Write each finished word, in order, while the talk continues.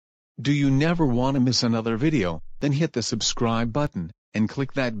Do you never want to miss another video? Then hit the subscribe button, and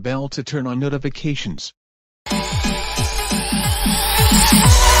click that bell to turn on notifications. I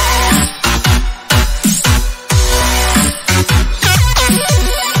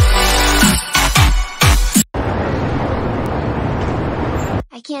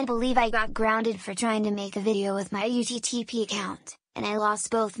can't believe I got grounded for trying to make a video with my UTTP account, and I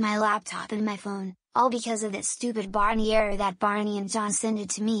lost both my laptop and my phone, all because of that stupid Barney error that Barney and John sent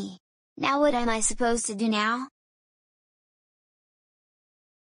to me. Now what am I supposed to do now?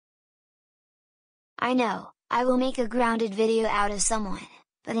 I know, I will make a grounded video out of someone,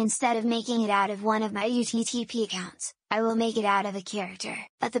 but instead of making it out of one of my UTTP accounts, I will make it out of a character.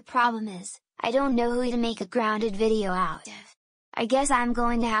 But the problem is, I don't know who to make a grounded video out of. I guess I'm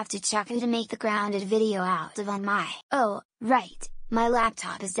going to have to check who to make the grounded video out of on my— Oh, right, my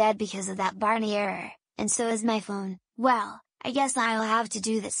laptop is dead because of that Barney error, and so is my phone. Well, I guess I'll have to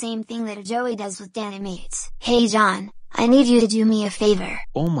do the same thing that Joey does with Danimates. Hey John, I need you to do me a favor.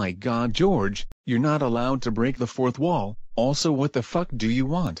 Oh my god George, you're not allowed to break the fourth wall. Also, what the fuck do you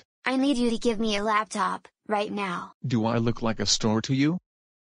want? I need you to give me a laptop, right now. Do I look like a store to you?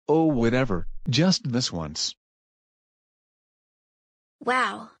 Oh whatever, just this once.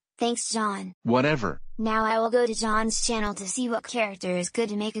 Wow, thanks John. Whatever. Now I will go to John's channel to see what character is good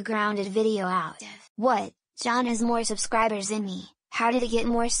to make a grounded video out of. What? John has more subscribers than me. How did he get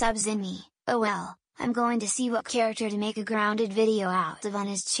more subs than me? Oh well, I'm going to see what character to make a grounded video out of on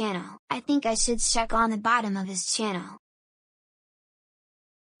his channel. I think I should check on the bottom of his channel.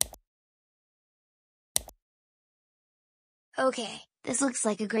 Okay, this looks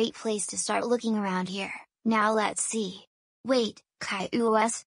like a great place to start looking around here. Now let's see. Wait, caillou?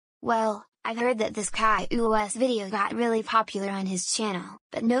 Well, I've heard that this caillou video got really popular on his channel,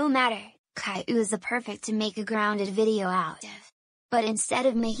 but no matter, caillou is the perfect to make a grounded video out of. But instead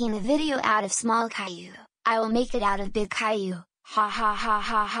of making a video out of small caillou, I will make it out of big caillou. Ha ha ha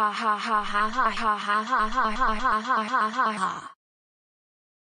ha ha ha ha ha ha ha ha ha ha ha ha ha ha ha.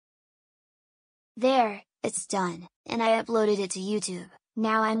 There, it's done, and I uploaded it to YouTube.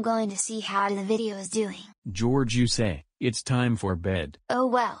 Now I'm going to see how the video is doing. George, you say, it's time for bed. Oh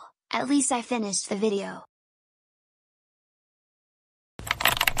well, at least I finished the video.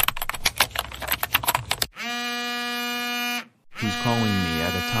 Who's calling me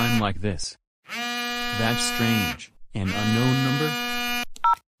at a time like this? That's strange. An unknown number?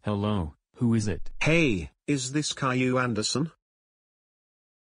 Hello, who is it? Hey, is this Caillou Anderson?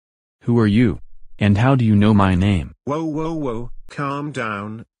 Who are you? And how do you know my name? Whoa, calm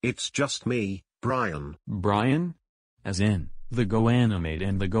down, it's just me, Brian. Brian? As in, the GoAnimate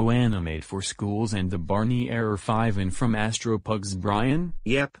and the GoAnimate for Schools and the Barney Error 5 and from Astropugs Brian?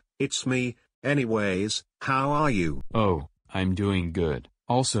 Yep, it's me. Anyways, how are you? Oh, I'm doing good.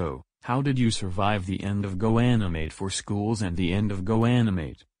 Also, how did you survive the end of GoAnimate for Schools and the end of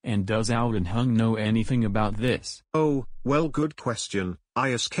GoAnimate? And does Out and Hung know anything about this? Oh, well, good question. I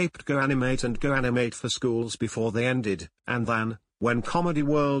escaped GoAnimate and GoAnimate for Schools before they ended, and then, when Comedy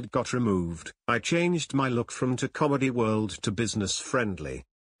World got removed, I changed my look from to Comedy World to business friendly.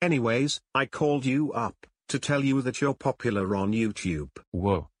 Anyways, I called you up to tell you that you're popular on YouTube.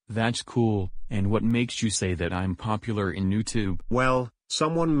 Whoa, that's cool. And what makes you say that I'm popular in YouTube? Well,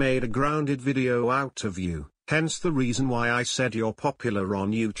 someone made a grounded video out of you, hence the reason why I said you're popular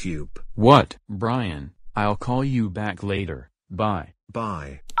on YouTube. What? Brian, I'll call you back later. Bye.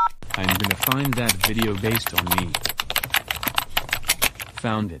 Bye. I'm gonna find that video based on me.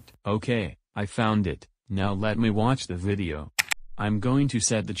 Found it. Okay, I found it. Now let me watch the video. I'm going to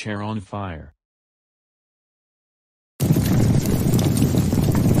set the chair on fire.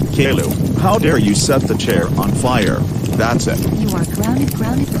 Caillou, how dare you set the chair on fire? That's it. You are grounded for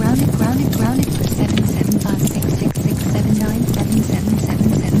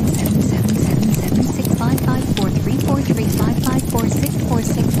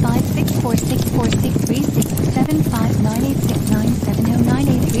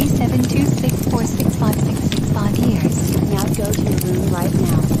years. Now go to your room right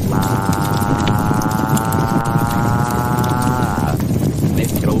now.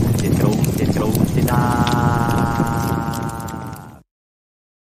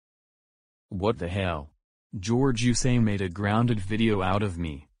 What the hell? George Yusay made a grounded video out of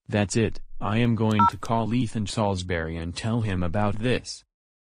me. That's it. I am going to call Ethan Salisbury and tell him about this.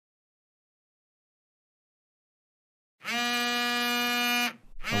 I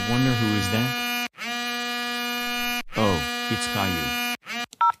wonder who is that? Oh, it's Caillou.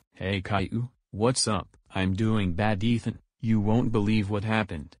 Hey Caillou, what's up? I'm doing bad Ethan. You won't believe what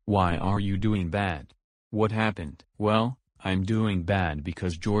happened. Why are you doing bad? What happened? Well, I'm doing bad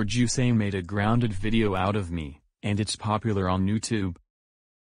because George Yusay made a grounded video out of me, and it's popular on YouTube.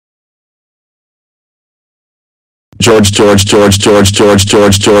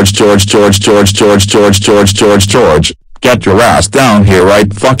 George, get your ass down here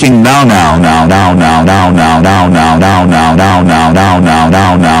right fucking now.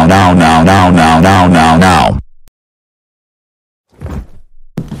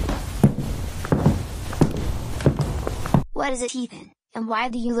 What is it, Ethan, and why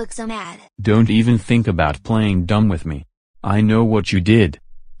do you look so mad? Don't even think about playing dumb with me. I know what you did.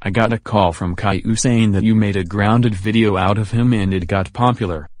 I got a call from Caillou saying that you made a grounded video out of him and it got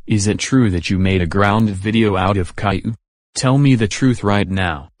popular. Is it true that you made a grounded video out of Caillou? Tell me the truth right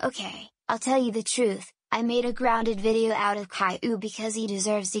now. Okay, I'll tell you the truth. I made a grounded video out of Caillou because he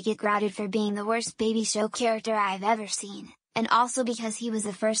deserves to get grounded for being the worst baby show character I've ever seen, and also because he was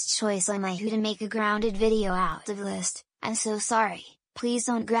the first choice on my who to make a grounded video out of list. I'm so sorry, please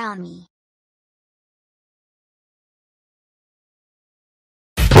don't ground me.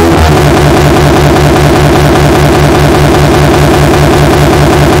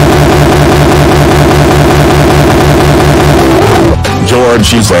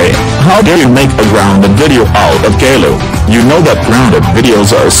 George Yusay, how dare you make a grounded video out of caillou? You know that grounded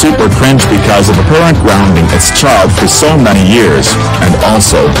videos are super cringe because of the parent grounding its child for so many years, and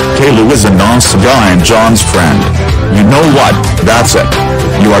also, caillou is an awesome guy and John's friend. You know what, that's it.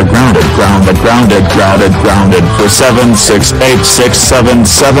 You are grounded for 7 6 8 6 7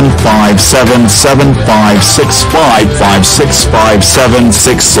 7 5 7 7 5 6 5 5 6 5 7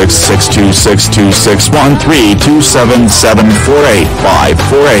 6 6 6 2 6 2 6 1 3 2 7 7 4 8 5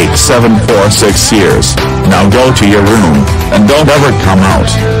 4 8 7 4 6 years. Now go to your room, and don't ever come out.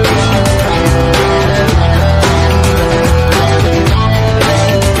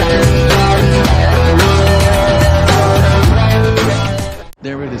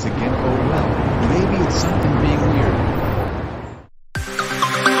 There it is again. Oh well, maybe it's something being weird.